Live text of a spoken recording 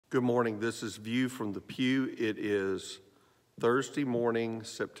Good morning. This is View from the Pew. It is Thursday morning,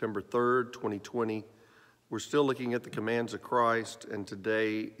 September 3rd, 2020. We're still looking at the commands of Christ, and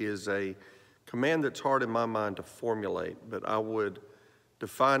today is a command that's hard in my mind to formulate, but I would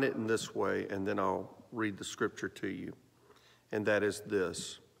define it in this way, and then I'll read the scripture to you. And that is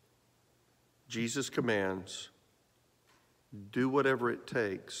this: Jesus commands, do whatever it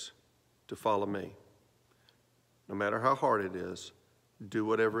takes to follow me. No matter how hard it is, do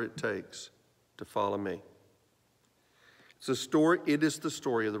whatever it takes to follow me. It is the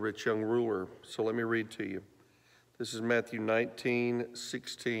story of the rich young ruler. So let me read to you. This is Matthew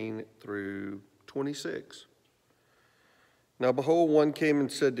 19:16 through 26. Now behold, one came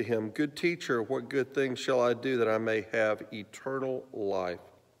and said to him, Good teacher, what good thing shall I do that I may have eternal life?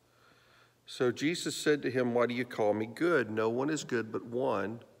 So Jesus said to him, Why do you call me good? No one is good but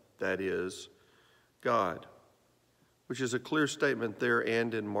one, that is, God. Which is a clear statement there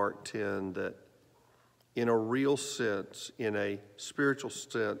and in Mark 10 that in a real sense, in a spiritual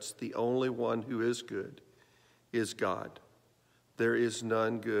sense, the only one who is good is God. There is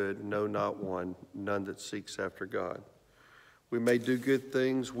none good, no, not one, none that seeks after God. We may do good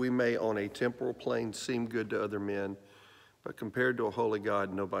things, we may on a temporal plane seem good to other men, but compared to a holy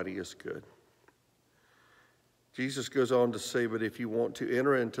God, nobody is good. Jesus goes on to say, but if you want to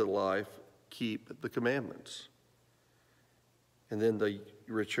enter into life, keep the commandments. And then the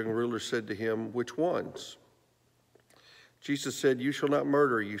rich young ruler said to him, Which ones? Jesus said, You shall not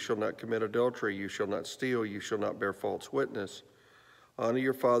murder, you shall not commit adultery, you shall not steal, you shall not bear false witness. Honor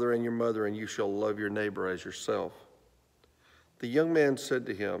your father and your mother, and you shall love your neighbor as yourself. The young man said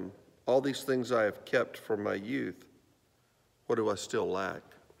to him, All these things I have kept from my youth. What do I still lack?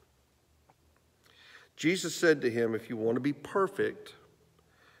 Jesus said to him, If you want to be perfect,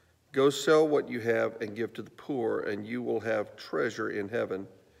 go sell what you have and give to the poor, and you will have treasure in heaven.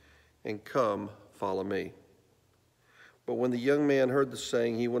 And come, follow me. But when the young man heard the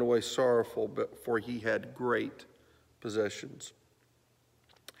saying, he went away sorrowful, for he had great possessions.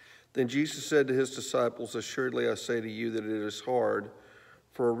 Then Jesus said to his disciples, Assuredly I say to you that it is hard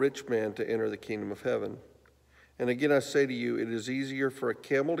for a rich man to enter the kingdom of heaven. And again I say to you, it is easier for a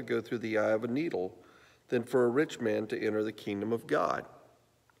camel to go through the eye of a needle than for a rich man to enter the kingdom of God.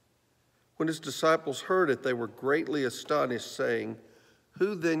 When his disciples heard it, they were greatly astonished, saying,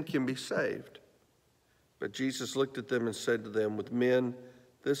 Who then can be saved? But Jesus looked at them and said to them, With men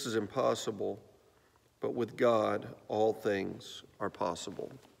this is impossible, but with God all things are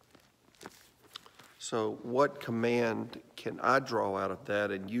possible. So what command can I draw out of that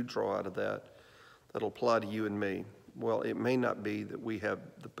and you draw out of that that'll apply to you and me? Well, it may not be that we have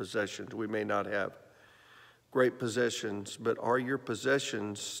the possessions. We may not have great possessions, but are your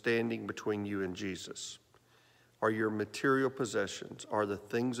possessions standing between you and Jesus? Are your material possessions, are the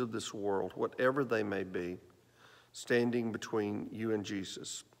things of this world, whatever they may be, standing between you and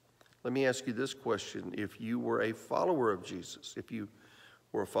Jesus? Let me ask you this question. If you were a follower of Jesus, if you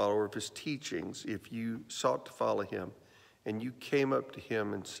were a follower of his teachings, if you sought to follow him, and you came up to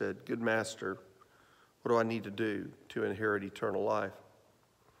him and said, Good master, what do I need to do to inherit eternal life?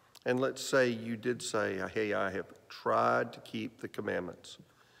 And let's say you did say, Hey, I have tried to keep the commandments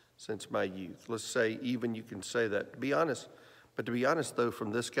since my youth. Let's say even you can say that. To be honest though,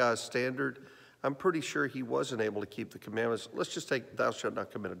 from this guy's standard, I'm pretty sure he wasn't able to keep the commandments. Let's just take thou shalt not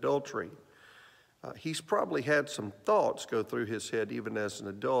commit adultery. He's probably had some thoughts go through his head even as an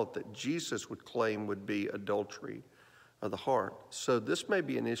adult that Jesus would claim would be adultery of the heart. So this may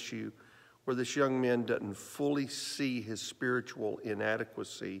be an issue where this young man doesn't fully see his spiritual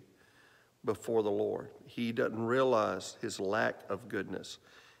inadequacy before the Lord. He doesn't realize his lack of goodness,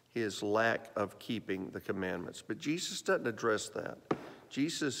 his lack of keeping the commandments. But Jesus doesn't address that.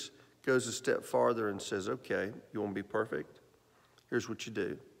 Jesus goes a step farther and says, Okay, you want to be perfect? Here's what you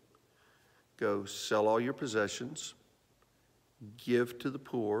do. Go sell all your possessions, give to the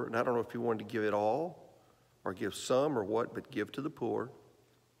poor. And I don't know if you wanted to give it all or give some or what, but give to the poor.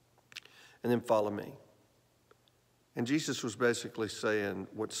 And then follow me. And Jesus was basically saying,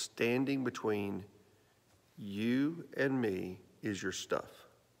 what's standing between you and me is your stuff.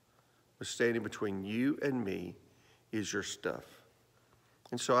 What's standing between you and me is your stuff.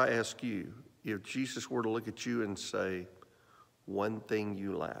 And so I ask you, if Jesus were to look at you and say, one thing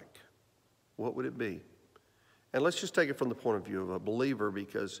you lack, what would it be? And let's just take it from the point of view of a believer,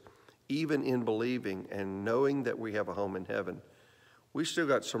 because even in believing and knowing that we have a home in heaven, we still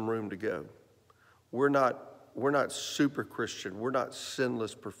got some room to go. We're not super Christian. We're not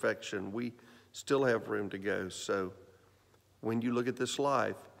sinless perfection. We still have room to go. So when you look at this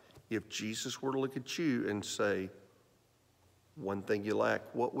life, if Jesus were to look at you and say, one thing you lack.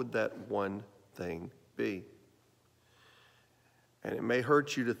 What would that one thing be? And it may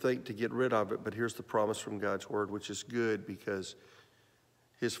hurt you to think to get rid of it, but here's the promise from God's word, which is good because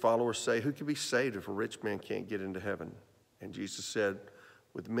his followers say, who can be saved if a rich man can't get into heaven? And Jesus said,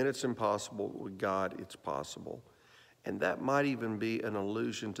 with men it's impossible, but with God it's possible. And that might even be an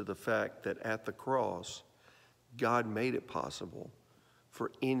allusion to the fact that at the cross, God made it possible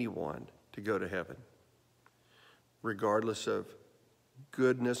for anyone to go to heaven, regardless of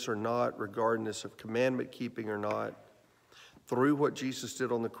goodness or not, regardless of commandment keeping or not. Through what Jesus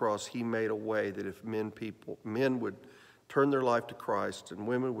did on the cross, he made a way that if men would turn their life to Christ and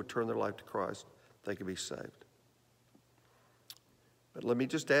women would turn their life to Christ, they could be saved. But let me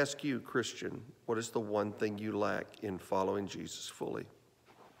just ask you, Christian, what is the one thing you lack in following Jesus fully?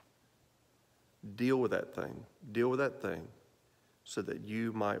 Deal with that thing. Deal with that thing so that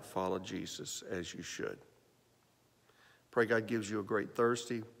you might follow Jesus as you should. Pray God gives you a great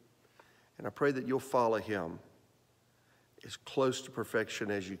Thursday, and I pray that you'll follow him as close to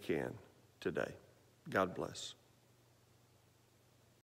perfection as you can today. God bless.